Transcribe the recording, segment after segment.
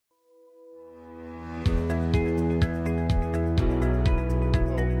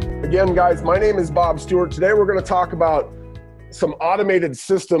again, guys. My name is Bob Stewart. Today we're going to talk about some automated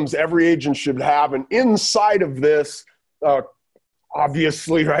systems every agent should have. And inside of this,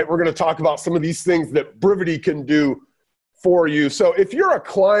 obviously, right, we're going to talk about some of these things that Brivity can do for you. So if you're a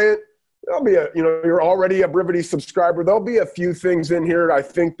client, there'll be you're already a Brivity subscriber, there'll be a few things in here I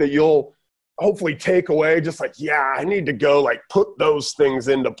think that you'll hopefully take away, just like, yeah, I need to go like put those things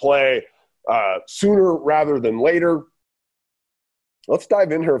into play sooner rather than later. Let's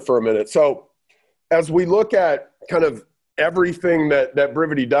dive in here for a minute. So as we look at kind of everything that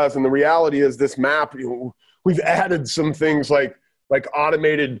Brivity does, and the reality is this map, we've added some things like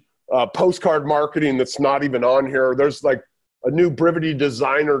automated postcard marketing that's not even on here. There's like a new Brivity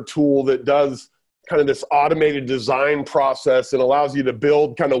designer tool that does kind of this automated design process and allows you to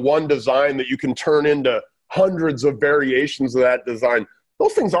build kind of one design that you can turn into hundreds of variations of that design.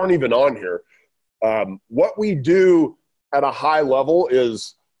 Those things aren't even on here. What we do at a high level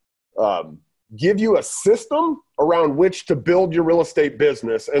is give you a system around which to build your real estate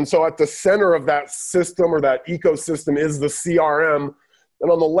business. And so at the center of that system or that ecosystem is the CRM. And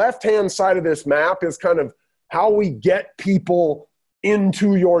on the left-hand side of this map is kind of how we get people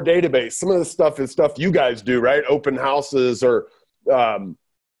into your database. Some of this stuff is stuff you guys do, right? Open houses, or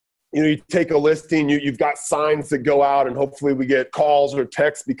you take a listing, you've got signs that go out, and hopefully we get calls or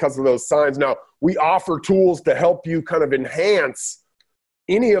texts because of those signs. Now, we offer tools to help you kind of enhance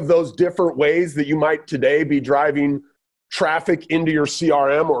any of those different ways that you might today be driving traffic into your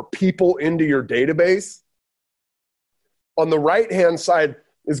CRM or people into your database. On the right-hand side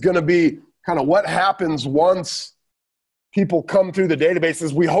is going to be kind of what happens once people come through the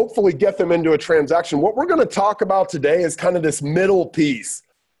databases. We hopefully get them into a transaction. What we're going to talk about today is kind of this middle piece.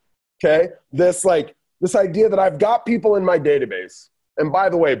 Okay, this idea that I've got people in my database. And by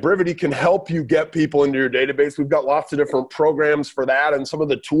the way, Brivity can help you get people into your database. We've got lots of different programs for that, and some of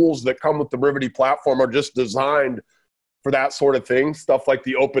the tools that come with the Brivity platform are just designed for that sort of thing. Stuff like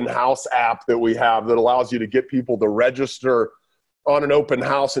the open house app that we have that allows you to get people to register on an open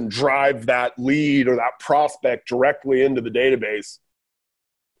house and drive that lead or that prospect directly into the database.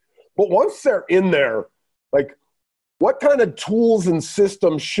 But once they're in there, like, what kind of tools and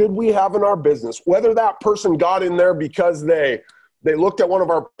systems should we have in our business? Whether that person got in there because they looked at one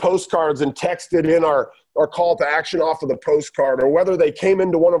of our postcards and texted in our call to action off of the postcard, or whether they came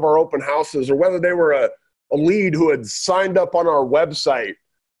into one of our open houses, or whether they were a lead who had signed up on our website,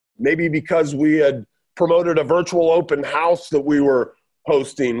 maybe because we had promoted a virtual open house that we were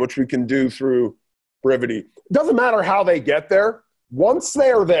hosting, which we can do through Brivity. It doesn't matter how they get there. Once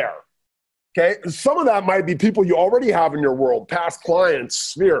they are there, okay, some of that might be people you already have in your world, past clients,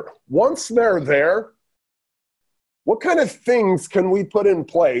 sphere. Once they're there, what kind of things can we put in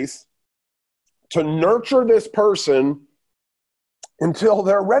place to nurture this person until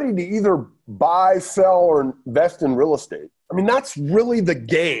they're ready to either buy, sell, or invest in real estate? I mean, that's really the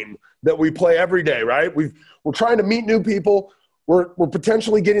game that we play every day, right? We're trying to meet new people. We're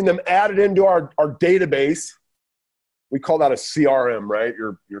potentially getting them added into our database. We call that a CRM, right?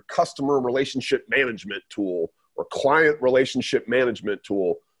 Your customer relationship management tool, or client relationship management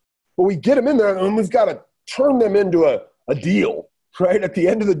tool. But we get them in there, and we've got to turn them into a deal, right? At the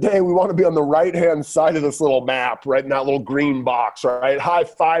end of the day, we want to be on the right-hand side of this little map, right? In that little green box, right?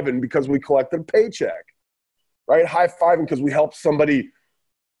 High-fiving because we collected a paycheck, right? High-fiving because we helped somebody,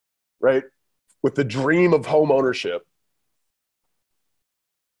 right, with the dream of home ownership.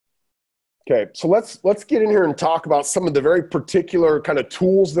 Okay, so let's get in here and talk about some of the very particular kind of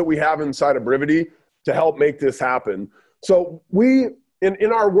tools that we have inside of Brivity to help make this happen. So we,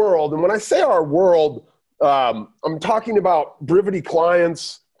 in our world, and when I say our world, I'm talking about Brivity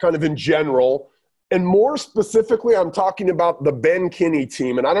clients kind of in general, and more specifically, I'm talking about the Ben Kinney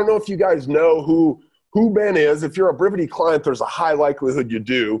team. And I don't know if you guys know who Ben is. If you're a Brivity client, there's a high likelihood you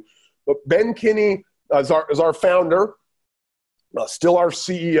do. But Ben Kinney is our founder, still our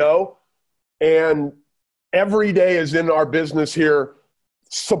CEO, and every day is in our business here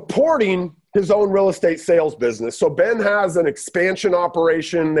supporting his own real estate sales business. So Ben has an expansion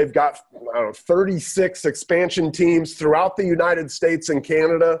operation. They've got 36 expansion teams throughout the United States and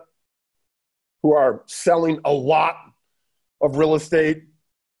Canada who are selling a lot of real estate.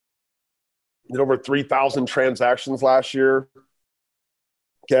 Did over 3,000 transactions last year.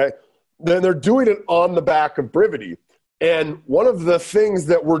 Okay. Then they're doing it on the back of Brivity. And one of the things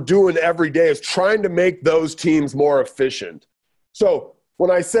that we're doing every day is trying to make those teams more efficient. So when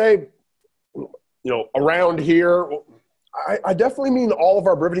I say, around here, I definitely mean all of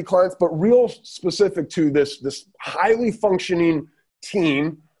our Brivity clients, but real specific to this highly functioning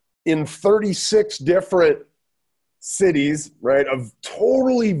team in 36 different cities, right, of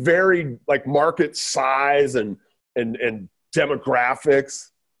totally varied like market size and demographics.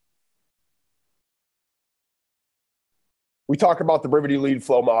 We talk about the Brivity lead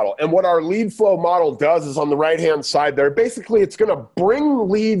flow model. And what our lead flow model does is on the right-hand side there, basically it's going to bring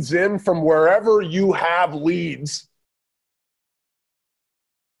leads in from wherever you have leads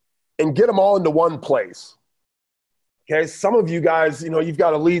and get them all into one place. Okay, some of you guys, you've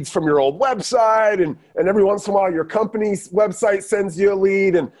got leads from your old website, and every once in a while your company's website sends you a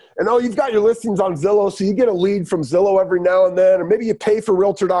lead, and you've got your listings on Zillow, so you get a lead from Zillow every now and then, or maybe you pay for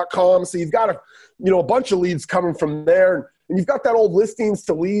Realtor.com, so you've got a bunch of leads coming from there, and you've got that old listings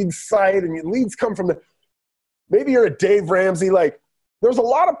to leads site, and your leads come from maybe you're a Dave Ramsey. Like, there's a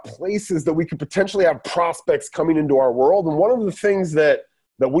lot of places that we could potentially have prospects coming into our world, and one of the things that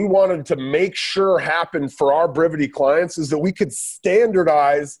we wanted to make sure happened for our Brivity clients is that we could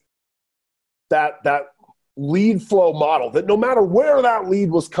standardize that lead flow model, that no matter where that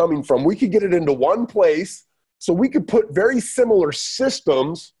lead was coming from, we could get it into one place, so we could put very similar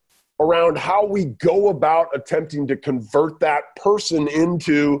systems around how we go about attempting to convert that person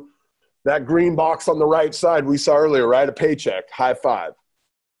into that green box on the right side we saw earlier, right? A paycheck, high five.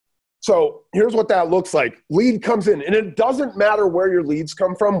 So here's what that looks like. Lead comes in, and it doesn't matter where your leads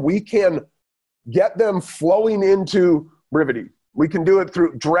come from. We can get them flowing into Brivity. We can do it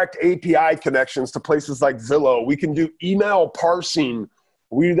through direct API connections to places like Zillow. We can do email parsing.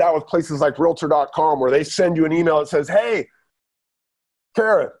 We do that with places like Realtor.com, where they send you an email that says, hey,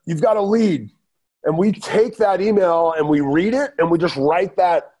 Kara, you've got a lead. And we take that email and we read it, and we just write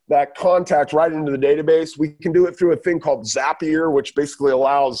that contact right into the database. We can do it through a thing called Zapier, which basically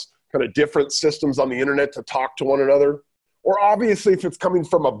allows kind of different systems on the internet to talk to one another. Or obviously, if it's coming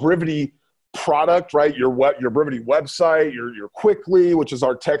from a Brivity product, right, your Brivity website, your Quickly, which is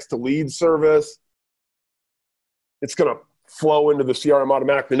our text-to-lead service, it's going to flow into the CRM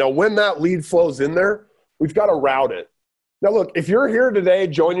automatically. Now, when that lead flows in there, we've got to route it. Now, look, if you're here today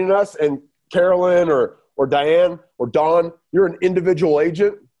joining us and Carolyn or Diane or Dawn, you're an individual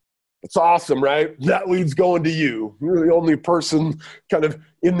agent, it's awesome, right? That lead's going to you. You're the only person kind of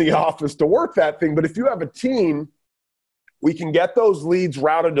in the office to work that thing. But if you have a team, we can get those leads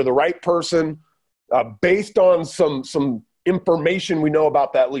routed to the right person based on some information we know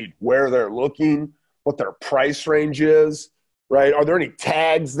about that lead, where they're looking, what their price range is, right? Are there any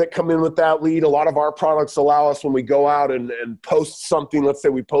tags that come in with that lead? A lot of our products allow us, when we go out and post something, let's say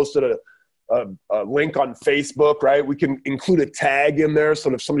we posted a link on Facebook, right? We can include a tag in there, so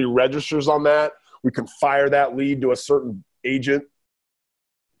that if somebody registers on that, we can fire that lead to a certain agent.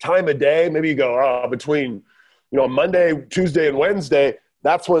 Time of day, maybe you go between, Monday, Tuesday, and Wednesday,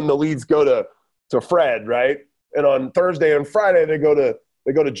 that's when the leads go to Fred, right? And on Thursday and Friday, they go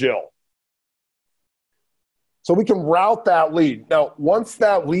to Jill. So we can route that lead. Now, once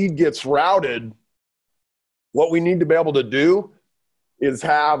that lead gets routed, what we need to be able to do is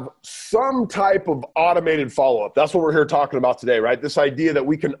have some type of automated follow-up. That's what we're here talking about today, right? This idea that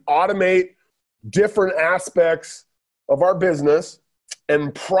we can automate different aspects of our business,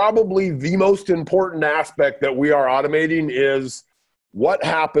 and probably the most important aspect that we are automating is what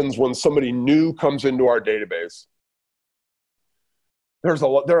happens when somebody new comes into our database. There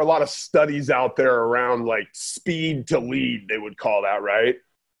are a lot of studies out there around like speed to lead, they would call that, right?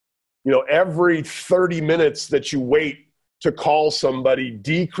 Every 30 minutes that you wait to call somebody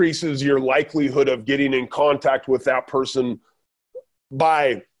decreases your likelihood of getting in contact with that person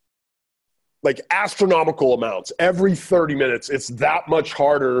by like astronomical amounts. Every 30 minutes, it's that much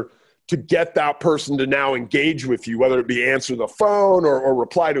harder to get that person to now engage with you, whether it be answer the phone or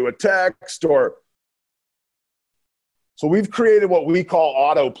reply to a text So we've created what we call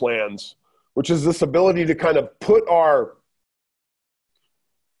auto plans, which is this ability to kind of put our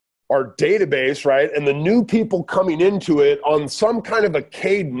database, right, and the new people coming into it on some kind of a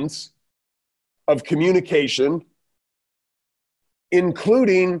cadence of communication,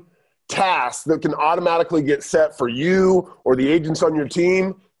 including tasks that can automatically get set for you or the agents on your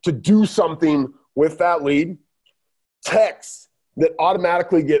team to do something with that lead, texts that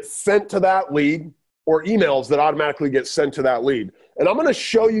automatically get sent to that lead, or emails that automatically get sent to that lead. And I'm going to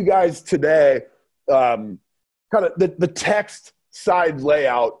show you guys today kind of the text side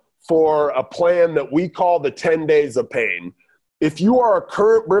layout for a plan that we call the 10 days of pain. If you are a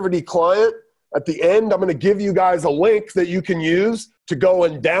current Brivity client, at the end, I'm going to give you guys a link that you can use to go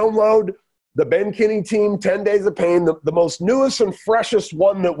and download the Ben Kinney Team 10 Days of Pain, the most newest and freshest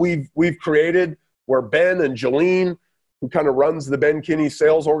one that we've created, where Ben and Jolene, who kind of runs the Ben Kinney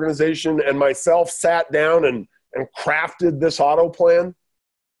sales organization, and myself sat down and crafted this auto plan.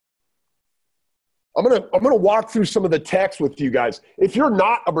 I'm gonna walk through some of the text with you guys. If you're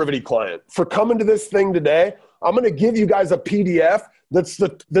not a Brivity client, for coming to this thing today, I'm gonna give you guys a PDF that's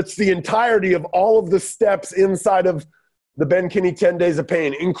the entirety of all of the steps inside of the Ben Kinney 10 Days of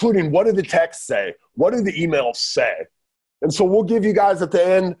Pain, including what do the texts say, what do the emails say. And so we'll give you guys at the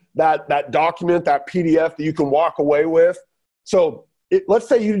end that document, that PDF that you can walk away with. So let's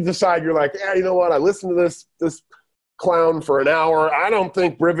say you decide you're like, yeah, you know what? I listened to this clown for an hour. I don't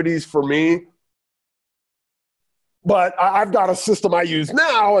think Brivity's for me. But I've got a system I use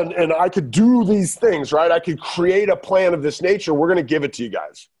now, and I could do these things, right? I could create a plan of this nature. We're going to give it to you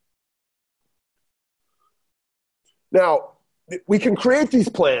guys. Now, we can create these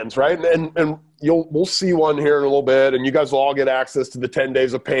plans, right? And we'll see one here in a little bit, and you guys will all get access to the 10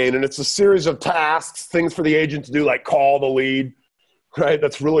 Days of Pain. And it's a series of tasks, things for the agent to do, like call the lead, right?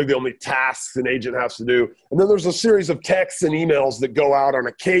 That's really the only tasks an agent has to do. And then there's a series of texts and emails that go out on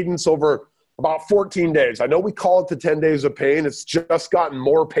a cadence over about 14 days. I know we call it the 10 Days of Pain. It's just gotten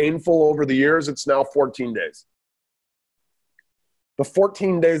more painful over the years. It's now 14 days. The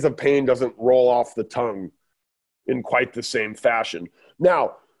 14 Days of Pain doesn't roll off the tongue in quite the same fashion.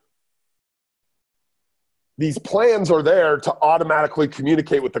 Now, these plans are there to automatically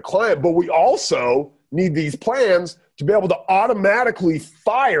communicate with the client, but we also need these plans to be able to automatically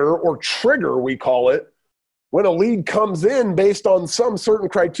fire or trigger, we call it, when a lead comes in based on some certain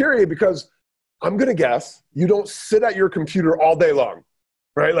criteria, because I'm going to guess you don't sit at your computer all day long,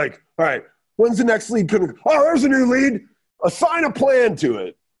 right? Like, all right, when's the next lead coming? Oh, there's a new lead. Assign a plan to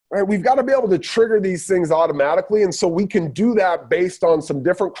it, right? We've got to be able to trigger these things automatically. And so we can do that based on some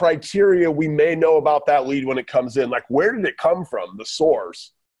different criteria we may know about that lead when it comes in. Like, where did it come from, the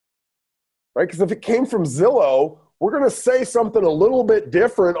source, right? Because if it came from Zillow, we're going to say something a little bit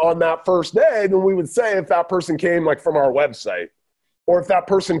different on that first day than we would say if that person came like from our website, or if that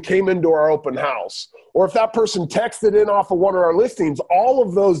person came into our open house, or if that person texted in off of one of our listings. All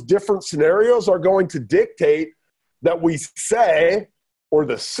of those different scenarios are going to dictate that we say, or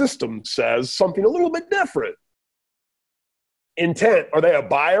the system says, something a little bit different. Intent, are they a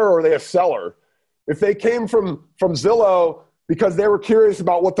buyer or are they a seller? If they came from Zillow because they were curious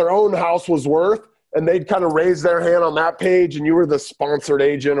about what their own house was worth, and they'd kind of raise their hand on that page, and you were the sponsored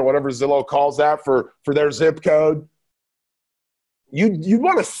agent or whatever Zillow calls that for their zip code, you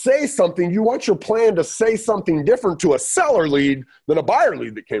want to say something. You want your plan to say something different to a seller lead than a buyer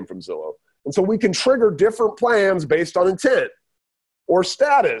lead that came from Zillow. And so we can trigger different plans based on intent or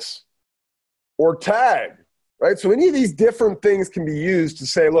status or tag, right? So any of these different things can be used to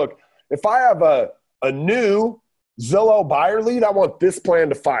say, look, if I have a new Zillow buyer lead, I want this plan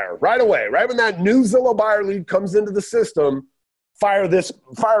to fire right away. Right when that new Zillow buyer lead comes into the system, fire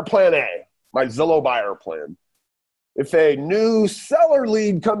plan A, my Zillow buyer plan. If a new seller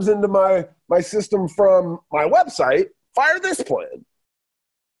lead comes into my system from my website, fire this plan.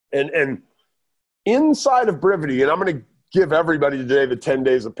 And inside of Brivity, and I'm going to give everybody today the 10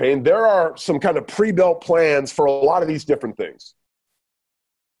 Days of Pain, there are some kind of pre-built plans for a lot of these different things.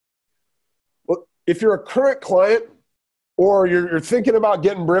 Well, if you're a current client or you're thinking about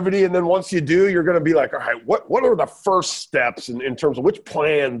getting Brivity, and then once you do, you're going to be like, all right, what are the first steps in terms of which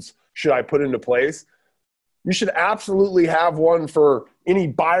plans should I put into place? You should absolutely have one for any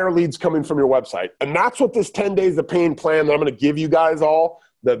buyer leads coming from your website. And that's what this 10 Days of Pain plan that I'm going to give you guys all,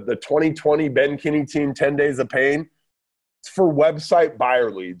 the 2020 Ben Kinney Team 10 Days of Pain, it's for website buyer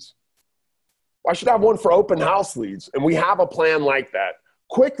leads. I should have one for open house leads, and we have a plan like that.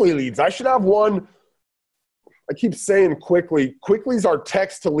 Quickly leads, I should have one. I keep saying quickly. Quickly is our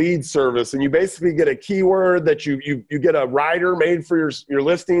text to lead service, and you basically get a keyword that you get a rider made for your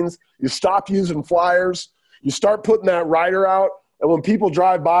listings. You stop using flyers. You start putting that rider out, and when people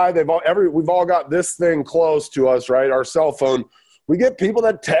drive by, we've all got this thing close to us, right? Our cell phone. We get people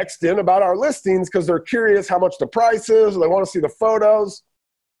that text in about our listings because they're curious how much the price is, or they want to see the photos.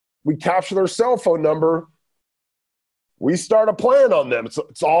 We capture their cell phone number. We start a plan on them.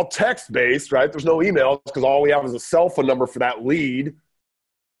 It's all text-based, right? There's no emails because all we have is a cell phone number for that lead.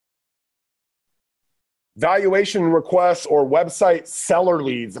 Valuation requests or website seller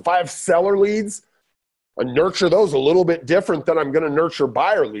leads. If I have seller leads, I nurture those a little bit different than I'm going to nurture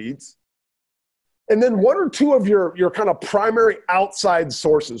buyer leads. And then one or two of your kind of primary outside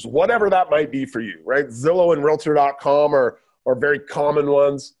sources, whatever that might be for you, right? Zillow and Realtor.com are very common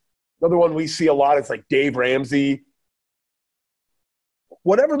ones. Another one we see a lot is like Dave Ramsey.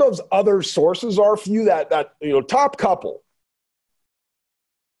 Whatever those other sources are for you, that top couple.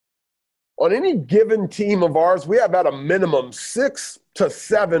 On any given team of ours, we have at a minimum 6 to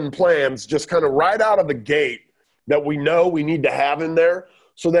 7 plans just kind of right out of the gate that we know we need to have in there.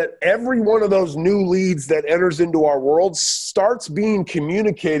 so that every one of those new leads that enters into our world starts being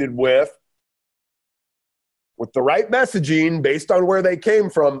communicated with the right messaging based on where they came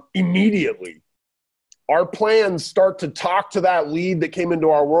from immediately. Our plans start to talk to that lead that came into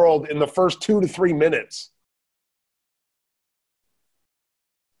our world in the first 2 to 3 minutes.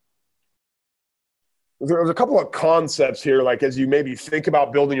 There's a couple of concepts here, like as you maybe think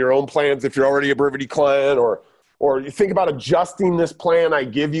about building your own plans if you're already a Brivity client, or you think about adjusting this plan I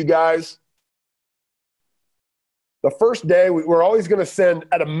give you guys. The first day, we're always going to send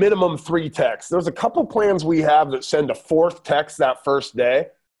at a minimum 3 texts. There's a couple plans we have that send a 4th text that first day.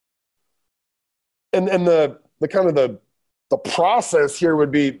 And the kind of the process here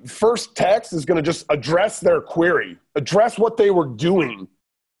would be, first text is going to just address their query, address what they were doing.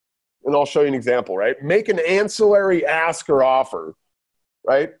 And I'll show you an example, right? Make an ancillary ask or offer,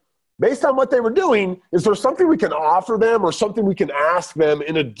 right? Based on what they were doing, is there something we can offer them or something we can ask them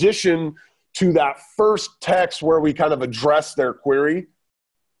in addition to that first text where we kind of address their query?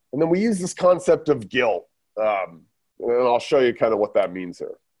 And then we use this concept of guilt. And I'll show you kind of what that means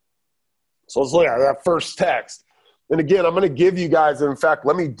here. So let's look at that first text. And again, I'm going to give you guys, in fact,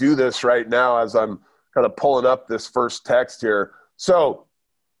 let me do this right now as I'm kind of pulling up this first text here. So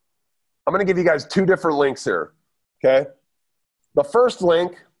I'm going to give you guys 2 different links here, okay? The first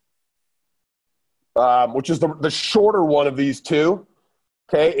link, which is the shorter one of these 2,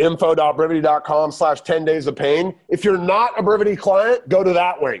 okay, info.brivity.com/10 days of pain. If you're not a Brivity client, go to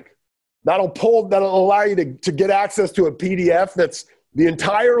that link. That'll allow you to get access to a PDF that's the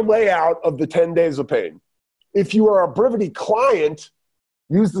entire layout of the 10 days of pain. If you are a Brivity client,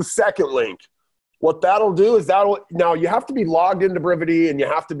 use the second link. What that'll do is now you have to be logged into Brivity and you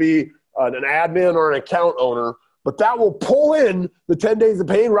have to be an admin or an account owner, but that will pull in the 10 days of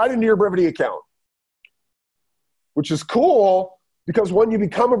pain right into your Brivity account, which is cool because when you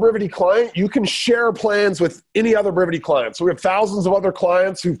become a Brivity client, you can share plans with any other Brivity client. So we have thousands of other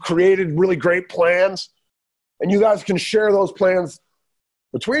clients who've created really great plans, and you guys can share those plans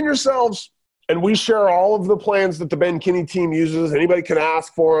between yourselves, and we share all of the plans that the Ben Kinney team uses. Anybody can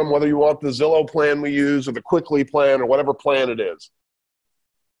ask for them, whether you want the Zillow plan we use or the Quickly plan or whatever plan it is.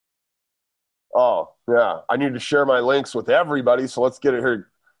 Oh, yeah, I need to share my links with everybody, so let's get it here.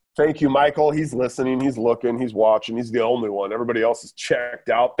 Thank you, Michael. He's listening. He's looking. He's watching. He's the only one. Everybody else is checked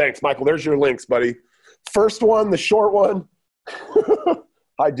out. Thanks, Michael. There's your links, buddy. First one, the short one.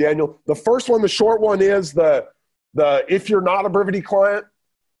 Hi, Daniel. The first one, the short one, is the if you're not a Brivity client.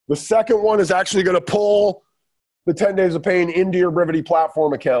 The second one is actually going to pull the 10 days of pain into your Brivity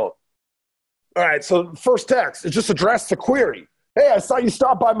platform account. All right, so first text is just address the query. Hey, I saw you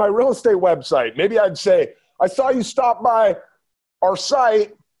stop by my real estate website. Maybe I'd say, I saw you stop by our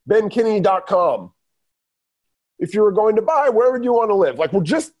site, benkinney.com. If you were going to buy, where would you want to live? Like, we're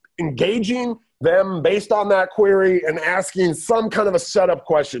just engaging them based on that query and asking some kind of a setup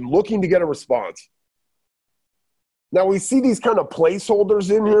question, looking to get a response. Now, we see these kind of placeholders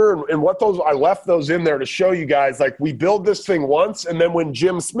in here, and what those, I left those in there to show you guys, like, we build this thing once, and then when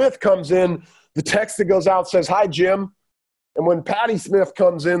Jim Smith comes in, the text that goes out says, hi, Jim. And when Patty Smith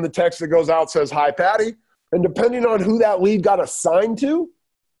comes in, the text that goes out says, hi, Patty. And depending on who that lead got assigned to,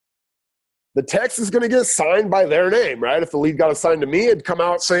 the text is going to get signed by their name, right? If the lead got assigned to me, it'd come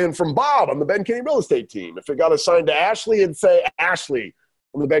out saying from Bob on the Ben Kinney Real Estate team. If it got assigned to Ashley, it'd say Ashley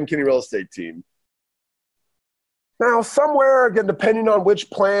on the Ben Kinney Real Estate team. Now, somewhere, again, depending on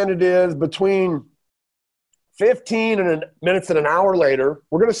which plan it is, between 15 minutes and an hour later,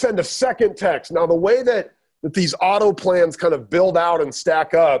 we're going to send a second text. Now, the way that these auto plans kind of build out and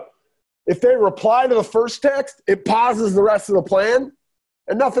stack up, if they reply to the first text, it pauses the rest of the plan,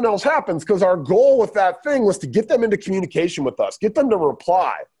 and nothing else happens, because our goal with that thing was to get them into communication with us, get them to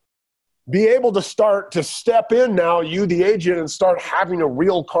reply, be able to start to step in now, you, the agent, and start having a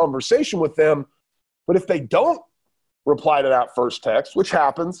real conversation with them. But if they don't reply to that first text, which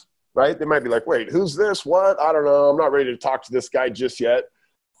happens, right? They might be like, wait, who's this? What? I don't know. I'm not ready to talk to this guy just yet.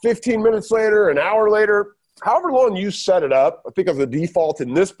 15 minutes later, an hour later, however long you set it up, I think of the default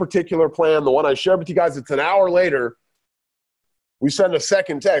in this particular plan, the one I shared with you guys, it's an hour later, we send a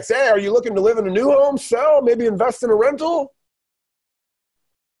second text. Hey, are you looking to live in a new home, sell, maybe invest in a rental?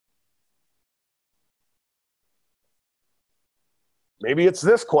 Maybe it's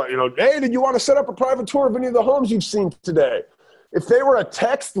this question, hey, did you want to set up a private tour of any of the homes you've seen today? If they were a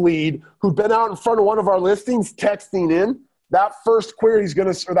text lead who'd been out in front of one of our listings texting in, that first query is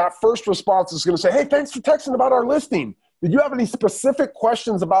going to, or that first response is going to say, hey, thanks for texting about our listing. Did you have any specific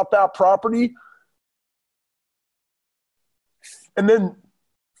questions about that property? And then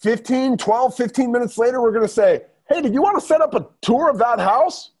 15 minutes later, we're going to say, Hey, did you want to set up a tour of that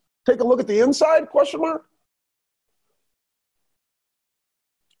house? Take a look at the inside, question mark?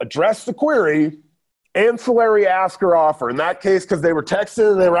 Address the query, ancillary ask or offer. In that case, because they were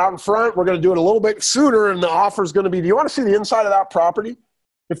texting and they were out in front, we're going to do it a little bit sooner, and the offer is going to be, do you want to see the inside of that property?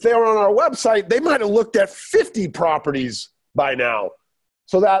 If they were on our website, they might have looked at 50 properties by now.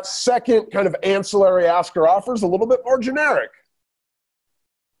 So that second kind of ancillary ask or offer is a little bit more generic.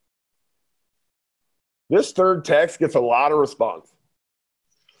 This third text gets a lot of response.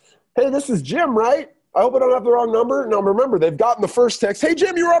 Hey, this is Jim, right? I hope I don't have the wrong number. Now, remember, they've gotten the first text. Hey,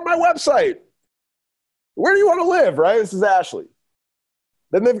 Jim, you were on my website. Where do you want to live, right? This is Ashley.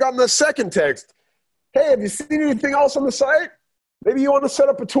 Then they've gotten the second text. Hey, have you seen anything else on the site? Maybe you want to set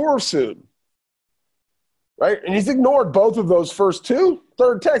up a tour soon, right? And he's ignored both of those first two.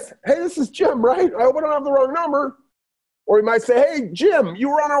 Third text, hey, this is Jim, right? I hope I don't have the wrong number. Or he might say, hey, Jim, you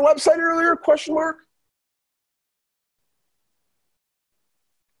were on our website earlier, question mark?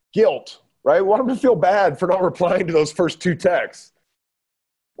 Guilt, right? We want him to feel bad for not replying to those first two texts.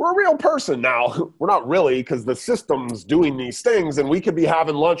 We're a real person now. We're not really, because the system's doing these things, and we could be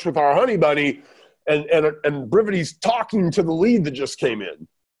having lunch with our honey bunny, and Brivity's talking to the lead that just came in.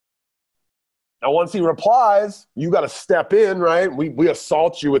 Now, once he replies, you got to step in, right? We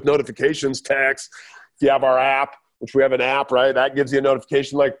assault you with notifications, text. If you have our app, which we have an app, right? That gives you a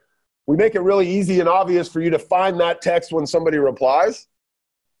notification. Like, we make it really easy and obvious for you to find that text when somebody replies.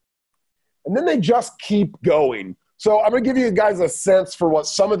 And then they just keep going. So I'm going to give you guys a sense for what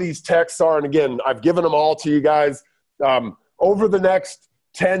some of these texts are. And again, I've given them all to you guys over the next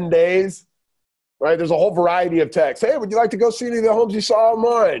 10 days, right? There's a whole variety of texts. Hey, would you like to go see any of the homes you saw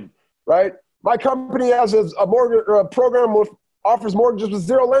online, right? My company has a mortgage program with offers mortgages with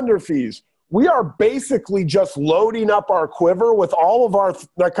zero lender fees. We are basically just loading up our quiver with all of our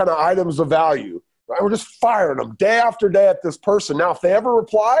that kind of items of value. Right? We're just firing them day after day at this person. Now, if they ever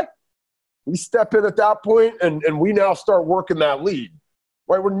reply, we step in at that point, and we now start working that lead.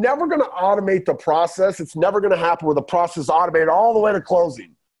 Right? We're never going to automate the process. It's never going to happen where the process is automated all the way to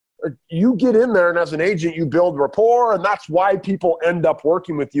closing. You get in there, and as an agent, you build rapport, and that's why people end up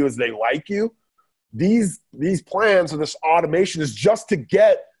working with you, is they like you. These plans and this automation is just to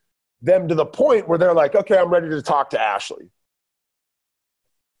get them to the point where they're like, okay, I'm ready to talk to Ashley.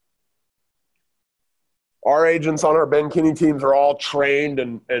 Our agents on our Ben Kinney teams are all trained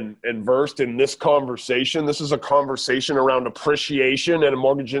and versed in this conversation. This is a conversation around appreciation and a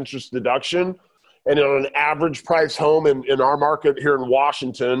mortgage interest deduction. And on an average price home in our market here in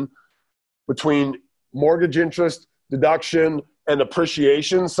Washington, between mortgage interest deduction and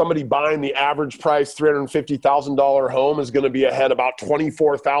appreciation, somebody buying the average price $350,000 home is going to be ahead about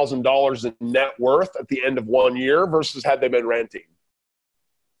 $24,000 in net worth at the end of 1 year versus had they been renting.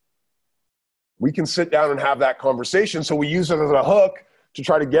 We can sit down and have that conversation. So we use it as a hook to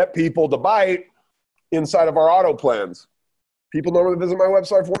try to get people to bite inside of our auto plans. People normally visit my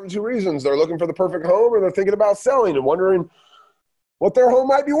website for one or two reasons. They're looking for the perfect home, or they're thinking about selling and wondering what their home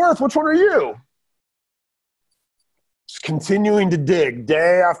might be worth. Which one are you? Just continuing to dig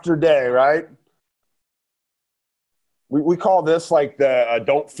day after day, right? We call this like the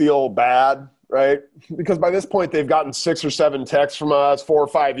don't feel bad, right? Because by this point, they've gotten 6 or 7 texts from us, 4 or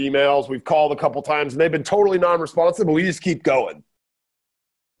 5 emails. We've called a couple times, and they've been totally non-responsive, but we just keep going.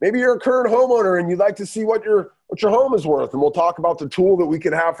 Maybe you're a current homeowner, and you'd like to see what your home is worth, and we'll talk about the tool that we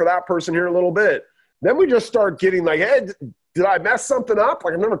could have for that person here in a little bit. Then we just start getting like, hey, did I mess something up?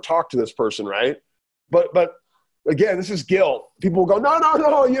 Like, I've never talked to this person, right? But again, this is guilt. People will go, no,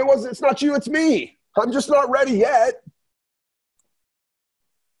 it's not you, it's me. I'm just not ready yet.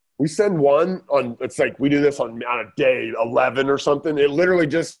 We send one on, it's like we do this on a day 11 or something. It literally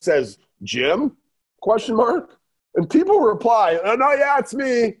just says, Jim, question mark. And people reply, oh, no, yeah, it's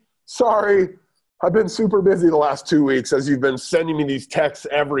me. Sorry. I've been super busy the last 2 weeks as you've been sending me these texts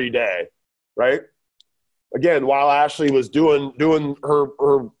every day, right? Again, while Ashley was doing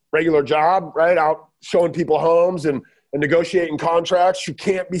her regular job, right, out showing people homes and negotiating contracts, she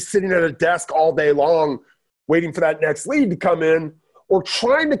can't be sitting at a desk all day long waiting for that next lead to come in, or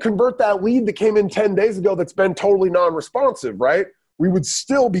trying to convert that lead that came in 10 days ago that's been totally non-responsive, right? We would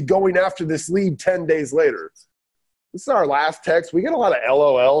still be going after this lead 10 days later. This is our last text. We get a lot of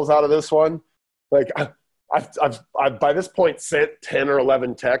LOLs out of this one. Like, I've by this point sent 10 or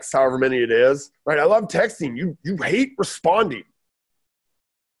 11 texts, however many it is, right? I love texting. You hate responding.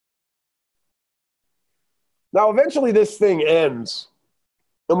 Now, eventually this thing ends,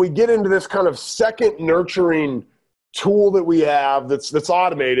 and we get into this kind of second nurturing tool that we have that's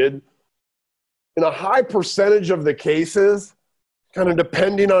automated. In a high percentage of the cases, kind of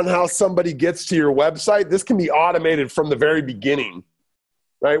depending on how somebody gets to your website, this can be automated from the very beginning,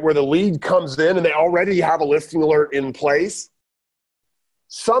 right? Where the lead comes in and they already have a listing alert in place.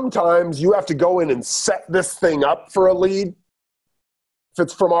 Sometimes you have to go in and set this thing up for a lead. If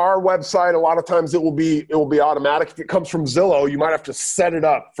it's from our website, a lot of times it will be automatic. If it comes from Zillow, you might have to set it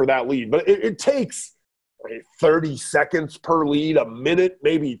up for that lead. But it takes 30 seconds per lead, a minute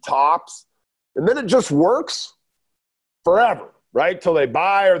maybe tops. And then it just works forever, right? Till they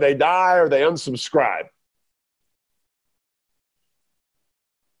buy or they die or they unsubscribe.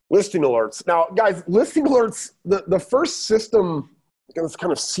 Listing alerts. Now, guys, listing alerts, the first system, this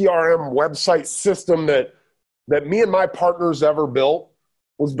kind of CRM website system that me and my partners ever built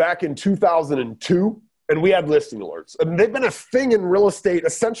was back in 2002, and we had listing alerts. And they've been a thing in real estate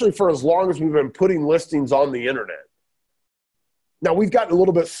essentially for as long as we've been putting listings on the internet. Now, we've gotten a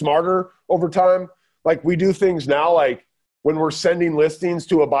little bit smarter over time. Like, we do things now, like when we're sending listings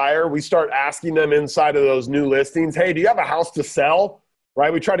to a buyer, we start asking them inside of those new listings, hey, do you have a house to sell?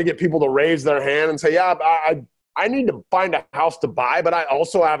 Right? We try to get people to raise their hand and say, yeah, I need to find a house to buy, but I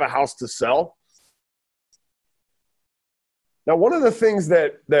also have a house to sell. Now, one of the things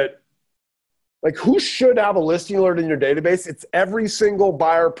that like, who should have a listing alert in your database? It's every single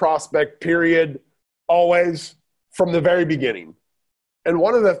buyer prospect, period, always, from the very beginning. And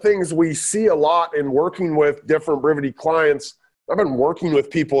one of the things we see a lot in working with different Brivity clients, I've been working with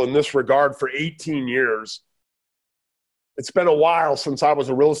people in this regard for 18 years. It's been a while since I was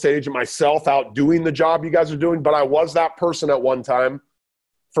a real estate agent myself out doing the job you guys are doing, but I was that person at one time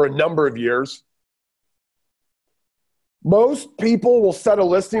for a number of years. Most people will set a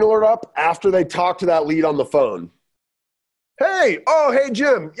listing alert up after they talk to that lead on the phone. Hey,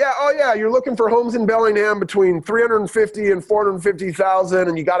 Jim. Yeah, you're looking for homes in Bellingham between $350,000 and $450,000,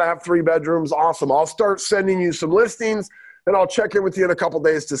 and you got to have 3 bedrooms. Awesome. I'll start sending you some listings, and I'll check in with you in a couple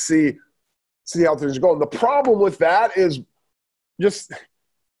days to see how things are going. The problem with that is just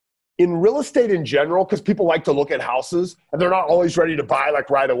in real estate in general, because people like to look at houses, and they're not always ready to buy like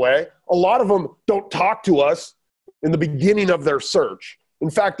right away. A lot of them don't talk to us in the beginning of their search. In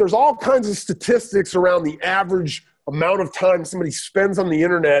fact, there's all kinds of statistics around the average amount of time somebody spends on the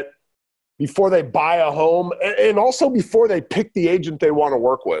internet before they buy a home, and also before they pick the agent they want to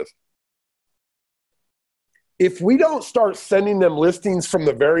work with. If we don't start sending them listings from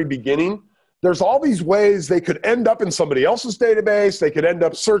the very beginning, there's all these ways they could end up in somebody else's database. They could end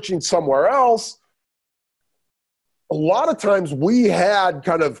up searching somewhere else. A lot of times we had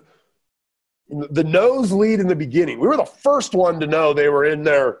kind of the nose lead in the beginning. We were the first one to know they were in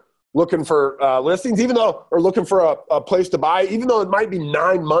there looking for listings, or looking for a place to buy, even though it might be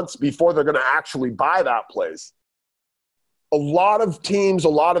 9 months before they're going to actually buy that place. A lot of teams, a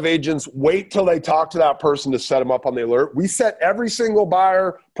lot of agents wait till they talk to that person to set them up on the alert. We set every single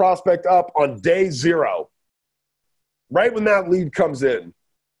buyer prospect up on day 0, right when that lead comes in.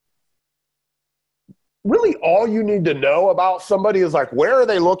 Really, all you need to know about somebody is like, where are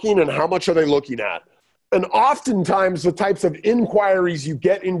they looking and how much are they looking at? And oftentimes the types of inquiries you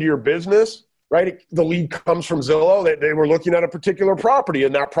get into your business, right? The lead comes from Zillow. They were looking at a particular property,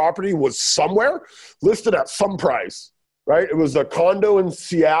 and that property was somewhere listed at some price, right? It was a condo in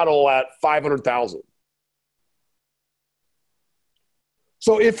Seattle at $500,000.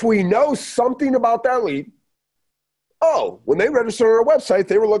 So if we know something about that lead, when they registered on our website,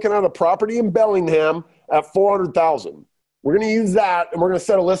 they were looking at a property in Bellingham at $400,000. We're going to use that, and we're going to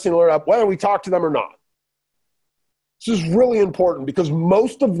set a listing alert up whether we talk to them or not. This is really important because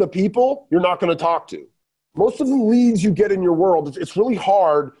most of the people you're not going to talk to. Most of the leads you get in your world, it's really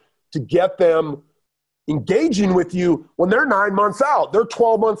hard to get them engaging with you when they're 9 months out. They're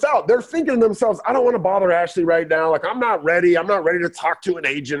 12 months out. They're thinking to themselves, I don't want to bother Ashley right now. Like, I'm not ready. I'm not ready to talk to an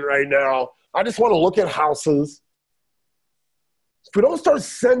agent right now. I just want to look at houses. If we don't start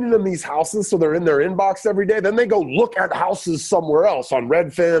sending them these houses so they're in their inbox every day, then they go look at houses somewhere else, on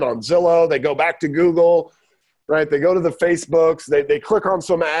Redfin, on Zillow. They go back to Google, right? They go to the Facebooks. They click on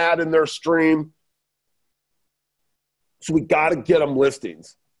some ad in their stream. So we got to get them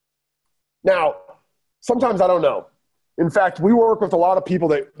listings. Now, sometimes I don't know. In fact, we work with a lot of people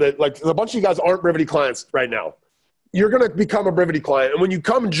that like, a bunch of you guys aren't Brivity clients right now. You're going to become a Brivity client. And when you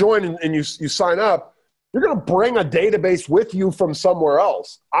come and join and you sign up, you're going to bring a database with you from somewhere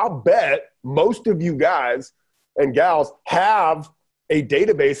else. I'll bet most of you guys and gals have a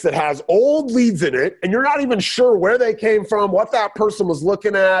database that has old leads in it, and you're not even sure where they came from, what that person was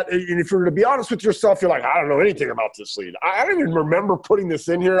looking at. And if you're to be honest with yourself, you're like, I don't know anything about this lead. I don't even remember putting this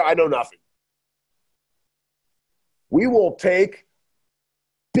in here. I know nothing. We will take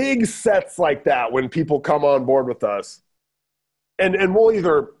big sets like that when people come on board with us And we'll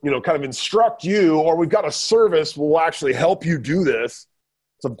either, kind of instruct you, or we've got a service will actually help you do this.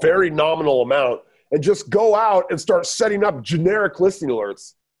 It's a very nominal amount. And just go out and start setting up generic listing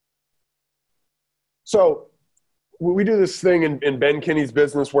alerts. So we do this thing in Ben Kinney's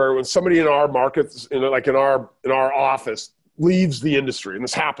business where when somebody in our markets, like in our office, leaves the industry, and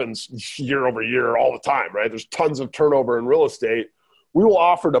this happens year over year all the time, right? There's tons of turnover in real estate. We will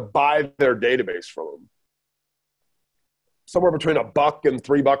offer to buy their database from them. Somewhere between $1 and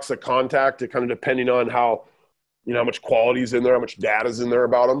 $3 a contact, kind of depending on how much quality is in there, how much data is in there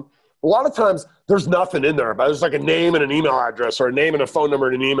about them. A lot of times there's nothing in there, but there's like a name and an email address, or a name and a phone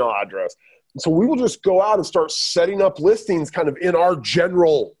number and an email address. And so we will just go out and start setting up listings kind of in our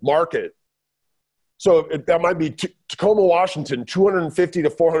general market. So that might be Tacoma, Washington, 250 to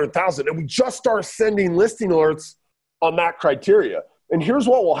 400,000. And we just start sending listing alerts on that criteria. And here's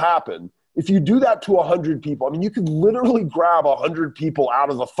what will happen. If you do that to 100 people, I mean, you could literally grab 100 people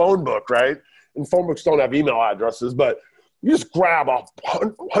out of the phone book, right? And phone books don't have email addresses, but you just grab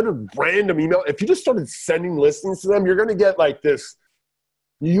 100 random email. If you just started sending listings to them, you're going to get like this.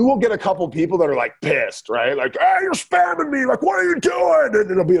 You will get a couple people that are like pissed, right? Like, hey, you're spamming me. Like, what are you doing? And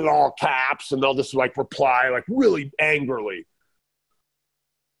it'll be in all caps, and they'll just like reply like really angrily.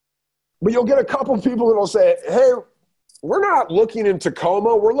 But you'll get a couple people that will say, hey, we're not looking in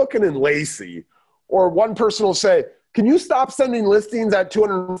Tacoma. We're looking in Lacey. Or one person will say, can you stop sending listings at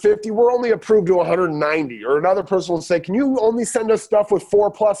 250? We're only approved to 190. Or another person will say, can you only send us stuff with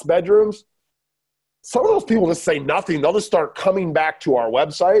 4+ bedrooms? Some of those people just say nothing. They'll just start coming back to our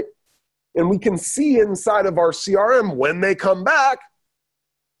website. And we can see inside of our CRM when they come back.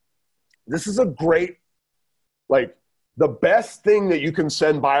 This is a great, the best thing that you can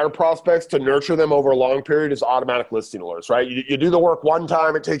send buyer prospects to nurture them over a long period is automatic listing alerts, right? You do the work one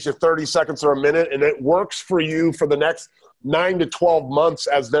time, it takes you 30 seconds or a minute, and it works for you for the next 9 to 12 months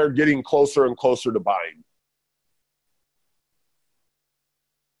as they're getting closer and closer to buying.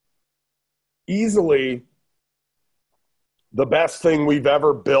 Easily the best thing we've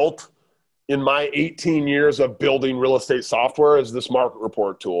ever built in my 18 years of building real estate software is this market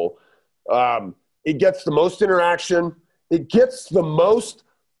report tool. It gets the most interaction. It gets the most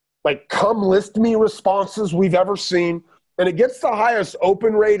come list me responses we've ever seen. And it gets the highest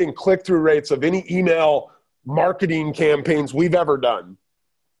open rate and click-through rates of any email marketing campaigns we've ever done.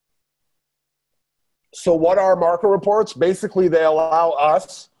 So what are market reports? Basically, they allow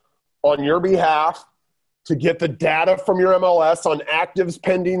us on your behalf to get the data from your MLS on actives,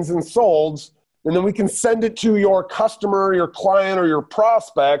 pendings, and solds, and then we can send it to your customer, your client, or your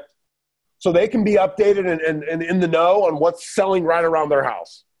prospect so they can be updated and in the know on what's selling right around their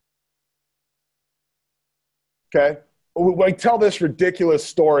house. Okay? We tell this ridiculous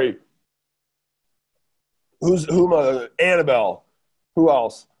story. Annabelle. Who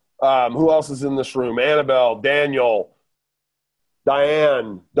else? Who else is in this room? Annabelle, Daniel,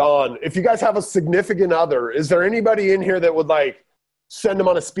 Diane, Dawn. If you guys have a significant other, is there anybody in here that would send them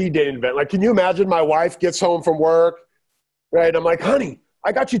on a speed dating event? Can you imagine my wife gets home from work, right? I'm like, honey,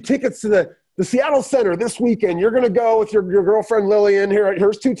 I got you tickets to the Seattle Center this weekend. You're going to go with your girlfriend Lillian.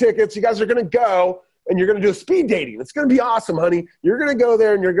 Here's 2 tickets. You guys are going to go and you're going to do a speed dating. It's going to be awesome, honey. You're going to go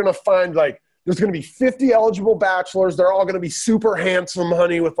there and you're going to find there's going to be 50 eligible bachelors. They're all going to be super handsome,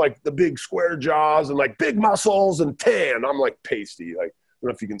 honey, with the big square jaws and big muscles and tan. I'm pasty. I don't know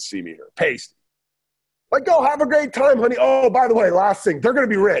if you can see me here. Pasty. Go have a great time, honey. Oh, by the way, last thing, they're going to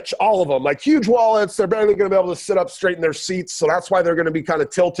be rich, all of them. Huge wallets. They're barely going to be able to sit up straight in their seats. So that's why they're going to be kind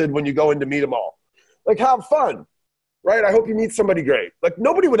of tilted when you go in to meet them all. Have fun, right? I hope you meet somebody great.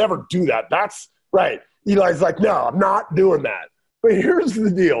 Nobody would ever do that. That's right. Eli's no, I'm not doing that. But here's the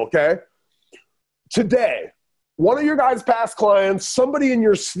deal, okay? Today, one of your guys' past clients, somebody in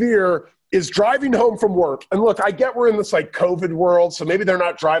your sphere is driving home from work. And look, I get we're in this COVID world, so maybe they're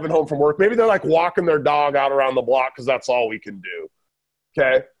not driving home from work. Maybe they're walking their dog out around the block because that's all we can do,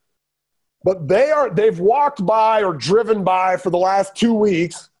 okay? But they've walked by or driven by for the last 2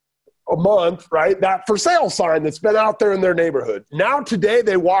 weeks, a month, right? That for sale sign that's been out there in their neighborhood. Now today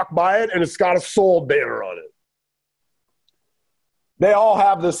they walk by it and it's got a sold banner on it. They all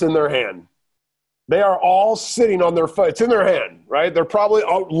have this in their hand. They are all sitting on their phone. It's in their hand, right? They're probably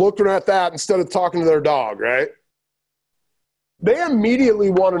looking at that instead of talking to their dog, right? They immediately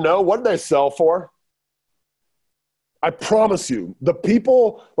want to know, what did they sell for? I promise you, the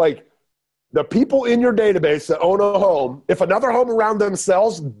people in your database that own a home, if another home around them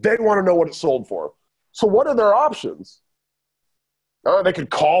sells, they want to know what it sold for. So what are their options? They could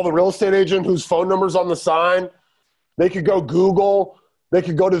call the real estate agent whose phone number's on the sign. They could go Google. They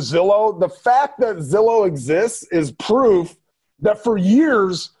could go to Zillow. The fact that Zillow exists is proof that for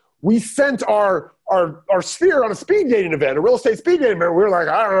years we sent our sphere on a speed dating event, a real estate speed dating event. We were like,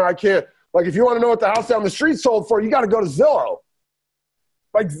 I don't know, I can't. Like, if you want to know what the house down the street sold for, you got to go to Zillow.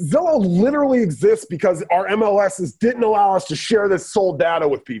 Like, Zillow literally exists because our MLSs didn't allow us to share this sold data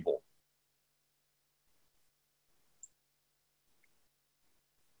with people.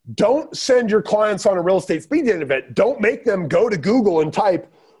 Don't send your clients on a real estate speed dating event. Don't make them go to Google and type,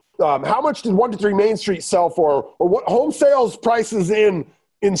 how much did 123 Main Street sell for, or what home sales prices in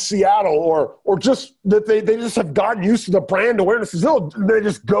Seattle, or just that they just have gotten used to the brand awareness of Zillow. They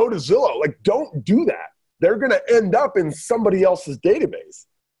just go to Zillow. Like, don't do that. They're going to end up in somebody else's database,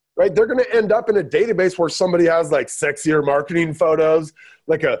 right? They're going to end up in a database where somebody has like sexier marketing photos,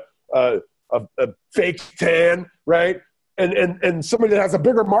 like a fake tan, right? And somebody that has a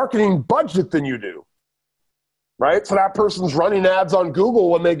bigger marketing budget than you do, right? So that person's running ads on Google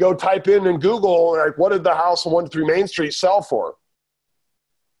when they go type in Google, like, what did the house on 123 Main Street sell for?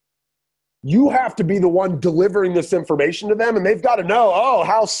 You have to be the one delivering this information to them, and they've got to know, oh,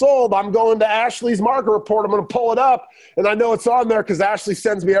 house sold. I'm going to Ashley's market report. I'm going to pull it up, and I know it's on there because Ashley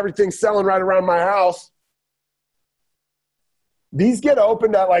sends me everything selling right around my house. These get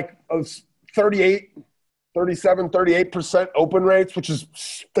opened at like 38% open rates, which is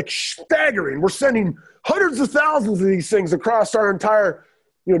like staggering. We're sending hundreds of thousands of these things across our entire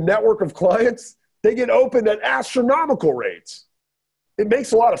network of clients. They get opened at astronomical rates. It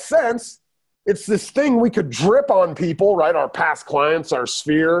makes a lot of sense. It's this thing we could drip on people, right? Our past clients, our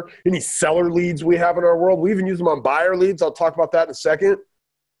sphere, any seller leads we have in our world. We even use them on buyer leads. I'll talk about that in a second.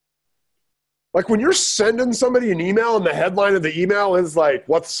 Like, when you're sending somebody an email and the headline of the email is like,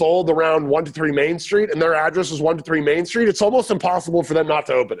 what's sold around 123 Main Street, and their address is 123 Main Street, it's almost impossible for them not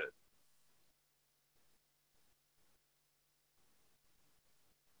to open it.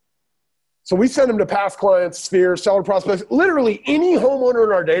 So we send them to past clients, sphere, seller prospects, literally any homeowner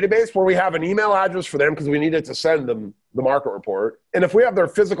in our database where we have an email address for them because we needed to send them the market report. And if we have their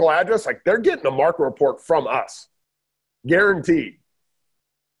physical address, like, they're getting a market report from us. Guaranteed.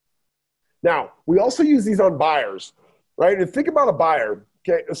 Now, we also use these on buyers, right? And think about a buyer,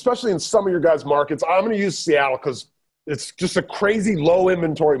 okay, especially in some of your guys' markets. I'm going to use Seattle because it's just a crazy low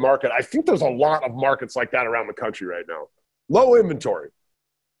inventory market. I think there's a lot of markets like that around the country right now. Low inventory.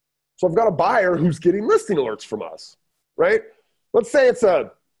 So I've got a buyer who's getting listing alerts from us, right? Let's say it's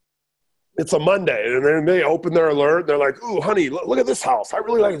a Monday, and then they open their alert. They're like, ooh, honey, look at this house. I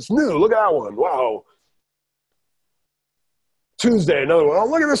really like it. It's new. Look at that one. Wow. Tuesday, another one. Oh,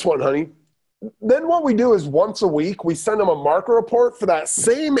 look at this one, honey. Then what we do is once a week, we send them a market report for that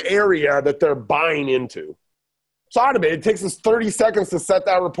same area that they're buying into. It's automated. It takes us 30 seconds to set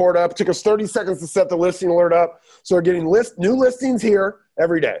that report up. It took us 30 seconds to set the listing alert up. So they're getting new listings here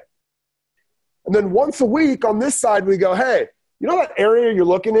every day. And then once a week on this side, we go, hey, you know that area you're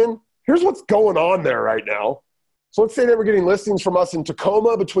looking in? Here's what's going on there right now. So let's say they were getting listings from us in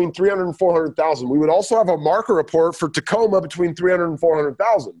Tacoma between 300 and 400,000. We would also have a market report for Tacoma between 300 and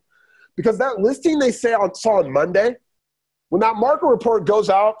 400,000. Because that listing they saw on Monday, when that market report goes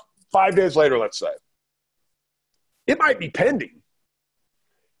out 5 days later, let's say, it might be pending.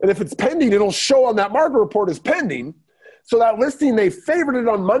 And if it's pending, it'll show on that market report as pending. So that listing, they favored it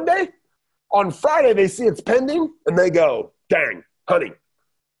on Monday. On Friday, they see it's pending, and they go, dang, honey,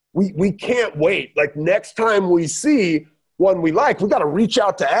 we can't wait. Like, next time we see one we like, we got to reach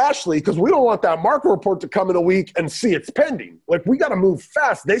out to Ashley because we don't want that market report to come in a week and see it's pending. Like, we got to move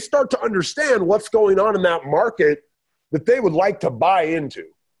fast. They start to understand what's going on in that market that they would like to buy into.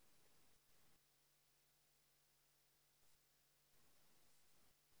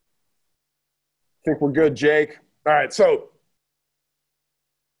 I think we're good, Jake. All right, so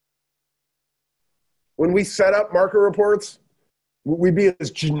when we set up market reports, we be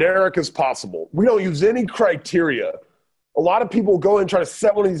as generic as possible. We don't use any criteria. A lot of people go and try to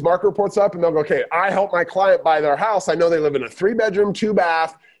set one of these market reports up, and they'll go, okay, I help my client buy their house. I know they live in a 3-bedroom,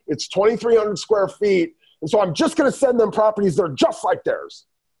 2-bath. It's 2,300 square feet. And so I'm just going to send them properties that are just like theirs.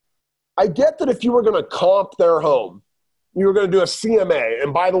 I get that if you were going to comp their home, you were going to do a CMA.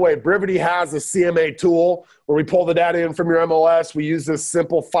 And by the way, Brivity has a CMA tool where we pull the data in from your MLS. We use this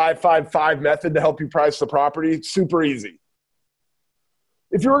simple 555 method to help you price the property. It's super easy.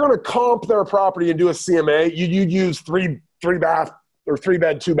 If you were going to comp their property and do a CMA, you'd use three bath or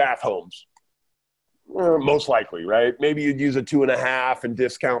 3-bed, 2-bath homes. Most likely, right? Maybe you'd use a 2.5 and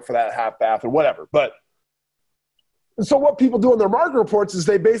discount for that half bath or whatever. But so what people do on their market reports is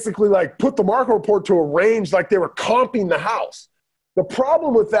they basically like put the market report to a range like they were comping the house. The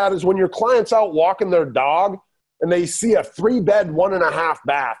problem with that is when your client's out walking their dog and they see a 3-bed, 1.5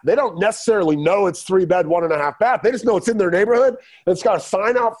 bath. They don't necessarily know it's 3-bed, 1.5 bath. They just know it's in their neighborhood, and it's got a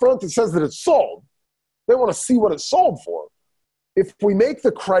sign out front that says that it's sold. They want to see what it's sold for. If we make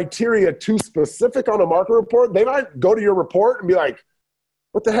the criteria too specific on a market report, they might go to your report and be like,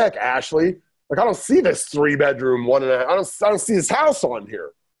 what the heck, Ashley? Like, I don't see this 3-bedroom, 1.5. I don't see this house on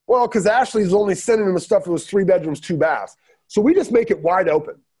here. Well, because Ashley's only sending them the stuff that was 3 bedrooms, 2 baths. So we just make it wide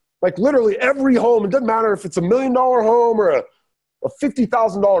open. Like literally every home, it doesn't matter if it's $1 million home or a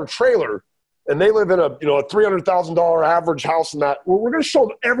 $50,000 trailer, and they live in a $300,000 average house in that. We're going to show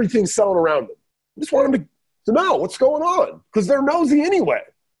them everything selling around them. We just want them to know what's going on because they're nosy anyway.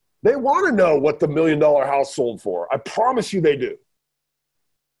 They want to know what the $1 million house sold for. I promise you they do.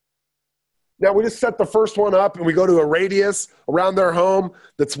 Now, we just set the first one up, and we go to a radius around their home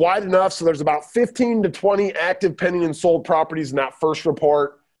that's wide enough so there's about 15 to 20 active pending and sold properties in that first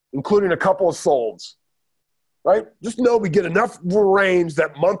report, including a couple of solds, right? Just know we get enough range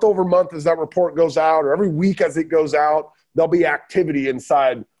that month over month as that report goes out or every week as it goes out, there'll be activity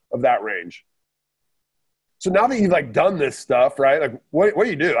inside of that range. So now that you've done this stuff, right? Like what do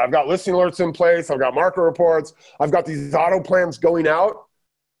you do? I've got listing alerts in place. I've got market reports. I've got these auto plans going out.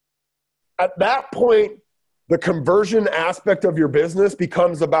 At that point, the conversion aspect of your business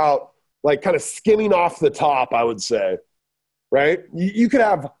becomes about kind of skimming off the top, I would say, right? You could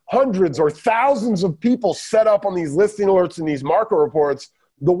have hundreds or thousands of people set up on these listing alerts and these market reports.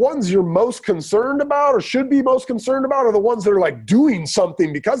 The ones you're most concerned about or should be most concerned about are the ones that are doing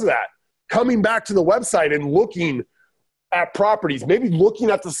something because of that. Coming back to the website and looking at properties, maybe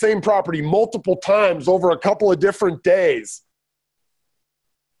looking at the same property multiple times over a couple of different days.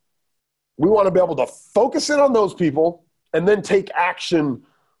 We want to be able to focus in on those people and then take action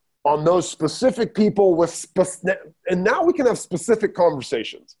on those specific people and now we can have specific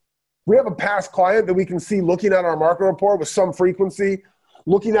conversations. We have a past client that we can see looking at our market report with some frequency,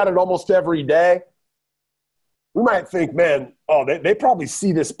 looking at it almost every day. We might think, man, they probably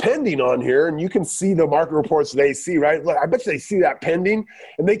see this pending on here, and you can see the market reports they see, right? Look, I bet you they see that pending,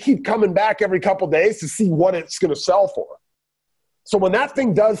 and they keep coming back every couple of days to see what it's going to sell for. So when that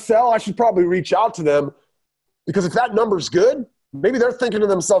thing does sell, I should probably reach out to them because if that number's good, maybe they're thinking to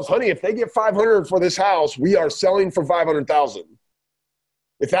themselves, honey, if they get 500 for this house, we are selling for 500,000.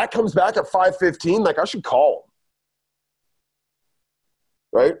 If that comes back at 515, I should call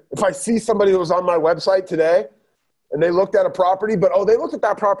them, right? If I see somebody that was on my website today and they looked at a property, but they looked at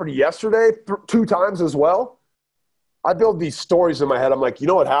that property yesterday 2 times as well, I build these stories in my head. I'm like, you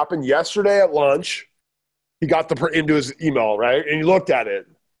know what happened yesterday at lunch? He got into his email, right? And he looked at it.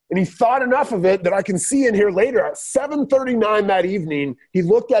 And he thought enough of it that I can see in here later at 7:39 that evening, he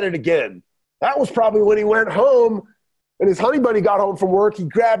looked at it again. That was probably when he went home and his honey bunny got home from work. He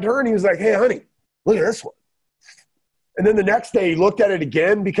grabbed her and he was like, hey, honey, look at this one. And then the next day he looked at it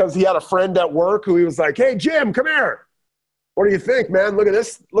again because he had a friend at work who he was like, hey, Jim, come here. What do you think, man? Look at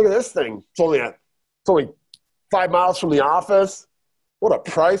this thing. It's only 5 miles from the office. What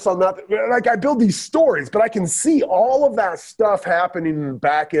a price on that. I build these stories, but I can see all of that stuff happening in the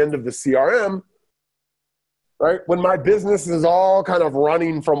back end of the CRM, right? When my business is all kind of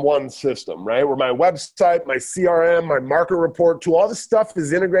running from one system, right? Where my website, my CRM, my market report tool, all this stuff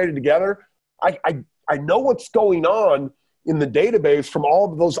is integrated together. I know what's going on in the database from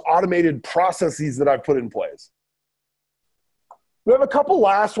all of those automated processes that I've put in place. We have a couple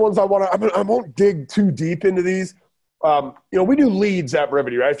last ones I won't dig too deep into these. We do leads at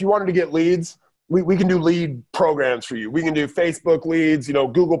Brivity, right? If you wanted to get leads, we can do lead programs for you. We can do Facebook leads,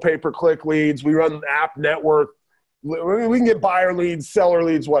 Google pay-per-click leads. We run app network. We can get buyer leads, seller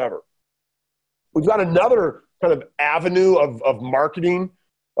leads, whatever. We've got another kind of avenue of marketing,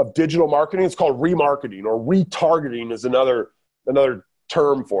 of digital marketing. It's called remarketing, or retargeting is another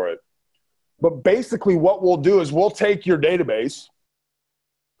term for it. But basically what we'll do is we'll take your database,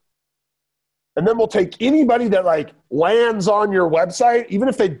 and then we'll take anybody that lands on your website, even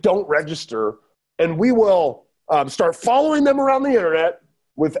if they don't register, and we will start following them around the internet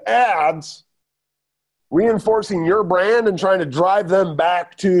with ads, reinforcing your brand and trying to drive them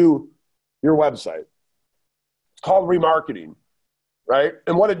back to your website. It's called remarketing, right?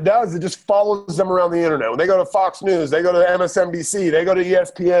 And what it does, it just follows them around the internet. When they go to Fox News, they go to MSNBC, they go to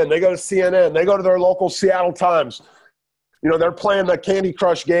ESPN, they go to CNN, they go to their local Seattle Times. They're playing the Candy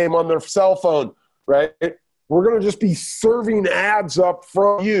Crush game on their cell phone, right? We're going to just be serving ads up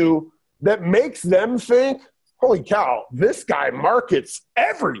from you that makes them think, holy cow, this guy markets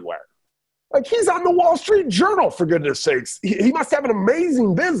everywhere. He's on the Wall Street Journal, for goodness sakes. He must have an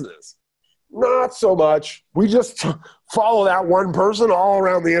amazing business. Not so much. We just follow that one person all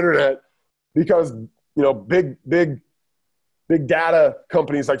around the internet because big data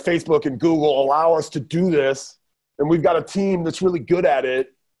companies like Facebook and Google allow us to do this. And we've got a team that's really good at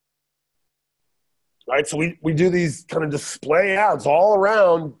it. Right? So we do these kind of display ads all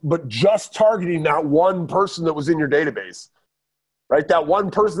around, but just targeting that one person that was in your database. Right? That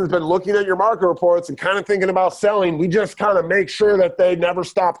one person that's been looking at your market reports and kind of thinking about selling, we just kind of make sure that they never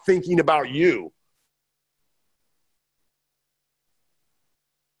stop thinking about you.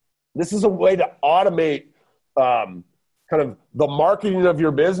 This is a way to automate kind of the marketing of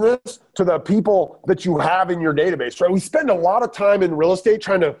your business to the people that you have in your database, right? We spend a lot of time in real estate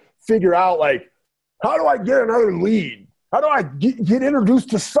trying to figure out, like, how do I get another lead? How do I get introduced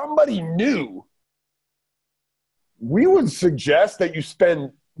to somebody new? We would suggest that you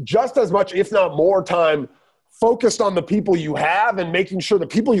spend just as much, if not more time, focused on the people you have and making sure the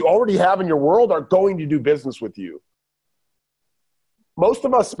people you already have in your world are going to do business with you. Most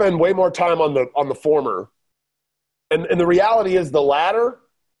of us spend way more time on the former. And the reality is the latter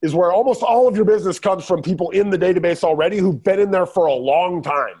is where almost all of your business comes from people in the database already who've been in there for a long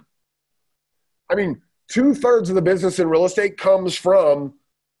time. I mean, 2/3 of the business in real estate comes from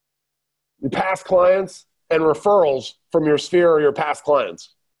your past clients and referrals from your sphere or your past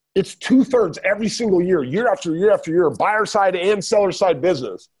clients. It's 2/3 every single year, year after year after year, buyer side and seller side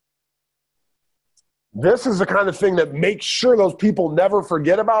business. This is the kind of thing that makes sure those people never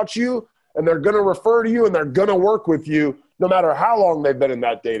forget about you, and they're going to refer to you and they're going to work with you no matter how long they've been in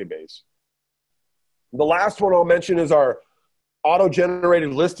that database. The last one I'll mention is our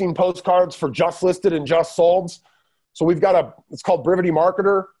auto-generated listing postcards for just listed and just solds. So we've got it's called Brivity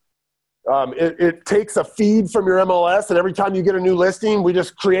Marketer. It takes a feed from your MLS, and every time you get a new listing, we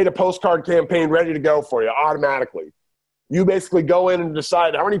just create a postcard campaign ready to go for you automatically. You basically go in and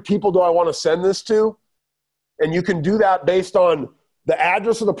decide, how many people do I want to send this to? And you can do that based on the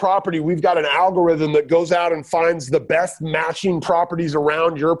address of the property. We've got an algorithm that goes out and finds the best matching properties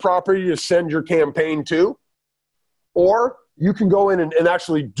around your property to send your campaign to. Or you can go in and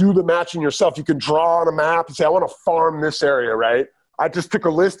actually do the matching yourself. You can draw on a map and say, I want to farm this area, right? I just took a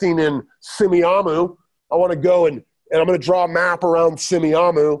listing in Simiamu. I want to go and I'm going to draw a map around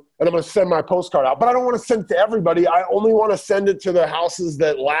Simiamu, and I'm going to send my postcard out. But I don't want to send it to everybody. I only want to send it to the houses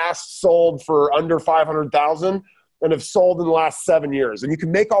that last sold for under $500,000 and have sold in the last 7 years. And you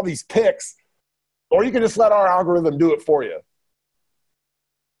can make all these picks, or you can just let our algorithm do it for you.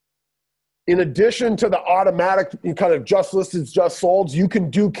 In addition to the automatic kind of just listed, just solds, you can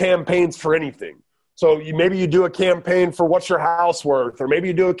do campaigns for anything. So maybe you do a campaign for what's your house worth, or maybe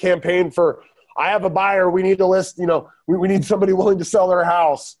you do a campaign for, I have a buyer, we need to list, we need somebody willing to sell their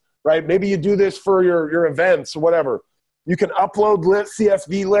house, right? Maybe you do this for your events or whatever. You can upload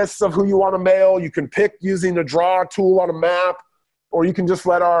CSV lists of who you want to mail. You can pick using the draw tool on a map, or you can just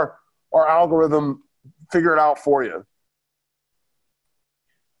let our algorithm figure it out for you.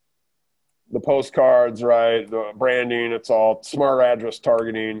 The postcards, right? The branding, it's all smart address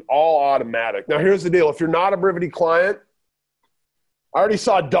targeting, all automatic. Now, here's the deal. If you're not a Brivity client, I already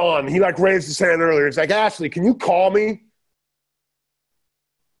saw Don. He raised his hand earlier. He's like, Ashley, can you call me?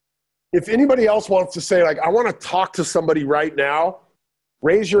 If anybody else wants to say, I want to talk to somebody right now,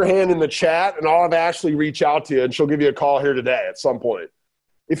 raise your hand in the chat, and I'll have Ashley reach out to you, and she'll give you a call here today at some point.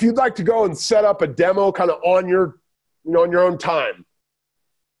 If you'd like to go and set up a demo kind of on your own time,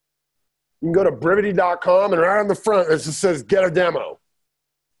 you can go to Brivity.com, and right on the front, it just says, get a demo.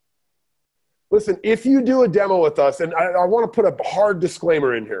 Listen, if you do a demo with us, and I want to put a hard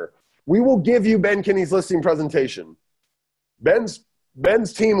disclaimer in here, we will give you Ben Kinney's listing presentation. Ben's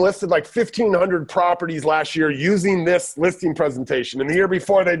team listed 1,500 properties last year using this listing presentation. And the year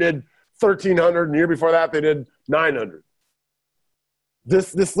before they did 1,300, and the year before that they did 900.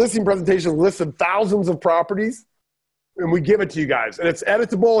 This listing presentation listed thousands of properties, and we give it to you guys. And it's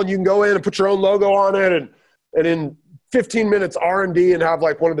editable, and you can go in and put your own logo on it, and in 15 minutes R&D and have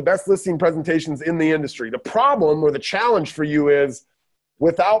one of the best listing presentations in the industry. The problem or the challenge for you is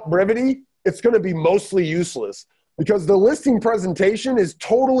without Brivity, it's going to be mostly useless because the listing presentation is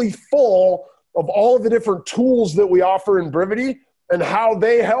totally full of all of the different tools that we offer in Brivity and how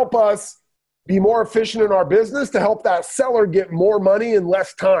they help us be more efficient in our business to help that seller get more money in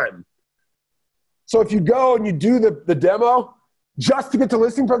less time. So if you go and you do the demo, just to get to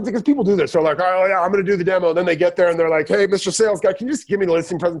listing presentation, because people do this. They're like, oh, yeah, I'm going to do the demo. And then they get there and they're like, hey, Mr. Sales Guy, can you just give me the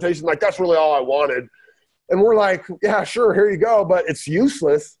listing presentation? That's really all I wanted. And we're like, yeah, sure, here you go. But it's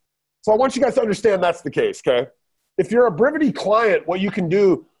useless. So I want you guys to understand that's the case, okay? If you're a Brivity client, what you can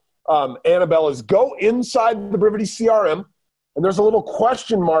do, Annabelle, is go inside the Brivity CRM, and there's a little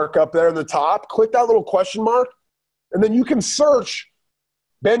question mark up there in the top. Click that little question mark, and then you can search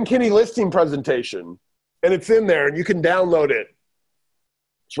Ben Kinney listing presentation, and it's in there, and you can download it.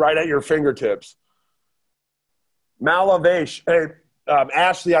 It's right at your fingertips. Malavesh, hey,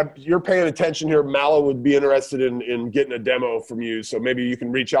 Ashley, you're paying attention here. Mala would be interested in getting a demo from you, so maybe you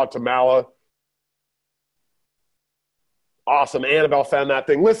can reach out to Mala. Awesome. Annabelle found that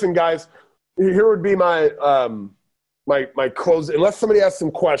thing. Listen, guys, here would be my my close. Unless somebody has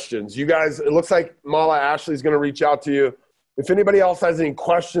some questions, you guys, it looks like Mala Ashley's going to reach out to you. If anybody else has any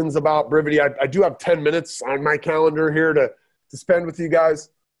questions about Brivity, I do have 10 minutes on my calendar here to spend with you guys.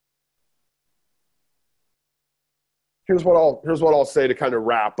 Here's what I'll say to kind of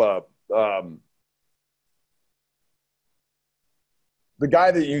wrap up. The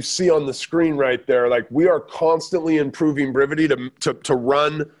guy that you see on the screen right there, like, we are constantly improving Brivity to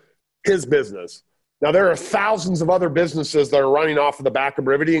run his business. Now, there are thousands of other businesses that are running off of the back of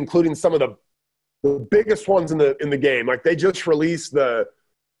Brivity, including some of the biggest ones in the game. Like, they just released the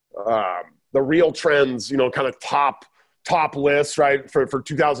Real Trends, kind of top list, right, for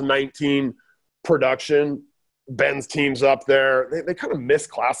 2019 production. Ben's team's up there. They kind of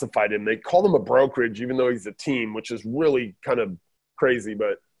misclassified him. They called him a brokerage, even though he's a team, which is really kind of crazy.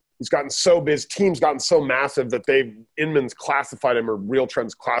 But he's gotten so big, his team's gotten so massive that Inman's classified him, or Real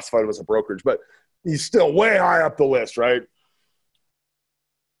Trends classified him as a brokerage. But he's still way high up the list, right?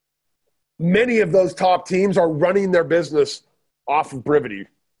 Many of those top teams are running their business off of Brivity.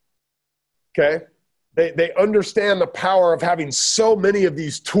 Okay? They understand the power of having so many of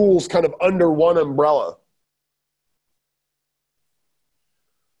these tools kind of under one umbrella.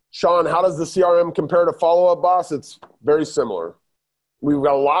 Sean, how does the CRM compare to Follow Up Boss? It's very similar. We've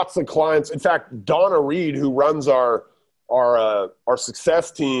got lots of clients. In fact, Donna Reed, who runs our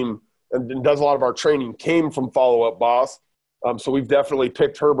success team and does a lot of our training, came from Follow Up Boss. So we've definitely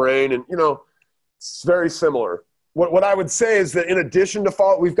picked her brain, and it's very similar. What I would say is that in addition to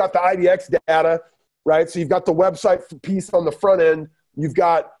Follow, we've got the IDX data, right? So you've got the website piece on the front end. You've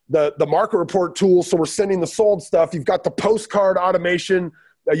got the market report tool, so we're sending the sold stuff. You've got the postcard automation.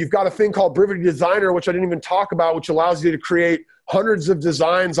 You've got a thing called Brivity Designer, which I didn't even talk about, which allows you to create hundreds of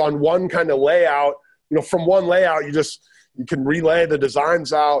designs on one kind of layout. From one layout, you can relay the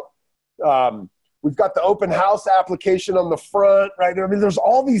designs out. We've got the open house application on the front, right? I mean, there's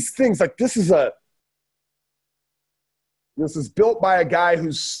all these things. Like, this is built by a guy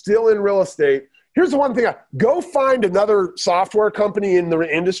who's still in real estate. Here's the one thing. Go find another software company in the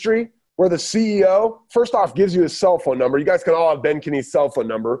industry where the CEO, first off, gives you his cell phone number. You guys can all have Ben Kinney's cell phone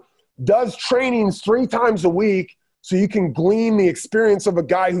number. Does trainings 3 times a week so you can glean the experience of a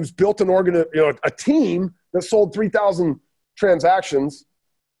guy who's built a team that sold 3,000 transactions.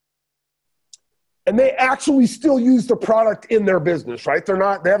 And they actually still use the product in their business, right?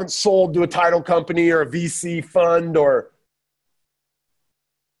 They haven't sold to a title company or a VC fund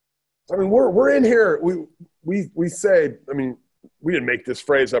we're in here. We say, we didn't make this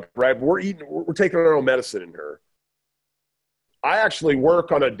phrase up, right? But we're taking our own medicine in here. I actually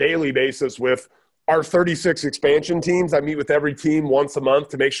work on a daily basis with our 36 expansion teams. I meet with every team once a month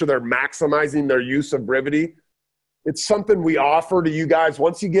to make sure they're maximizing their use of Brivity. It's something we offer to you guys.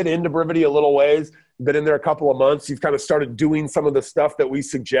 Once you get into Brivity a little ways, been in there a couple of months, you've kind of started doing some of the stuff that we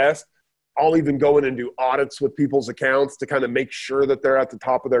suggest. I'll even go in and do audits with people's accounts to kind of make sure that they're at the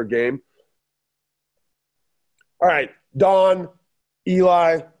top of their game. All right, Don,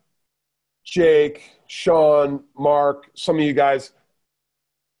 Eli, Jake, Sean, Mark, some of you guys,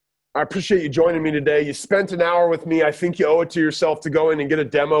 I appreciate you joining me today. You spent an hour with me. I think you owe it to yourself to go in and get a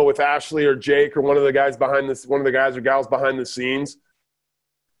demo with Ashley or Jake or one of the guys or gals behind the scenes.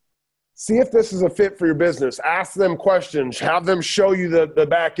 See if this is a fit for your business. Ask them questions. Have them show you the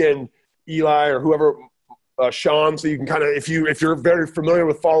back end, Eli or whoever, Sean, so you can kind of, if you're very familiar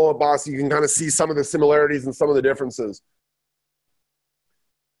with Follow Up Boss, you can kind of see some of the similarities and some of the differences.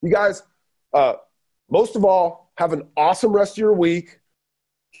 You guys, most of all, have an awesome rest of your week.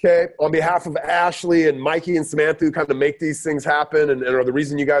 Okay, on behalf of Ashley and Mikey and Samantha, who kind of make these things happen and are the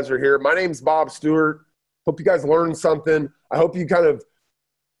reason you guys are here. My name's Bob Stewart. Hope you guys learned something. I hope you kind of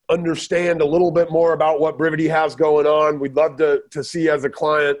understand a little bit more about what Brivity has going on. We'd love to see you as a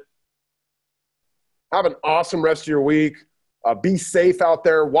client. Have an awesome rest of your week. Be safe out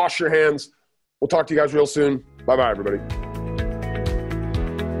there. Wash your hands. We'll talk to you guys real soon. Bye-bye, everybody.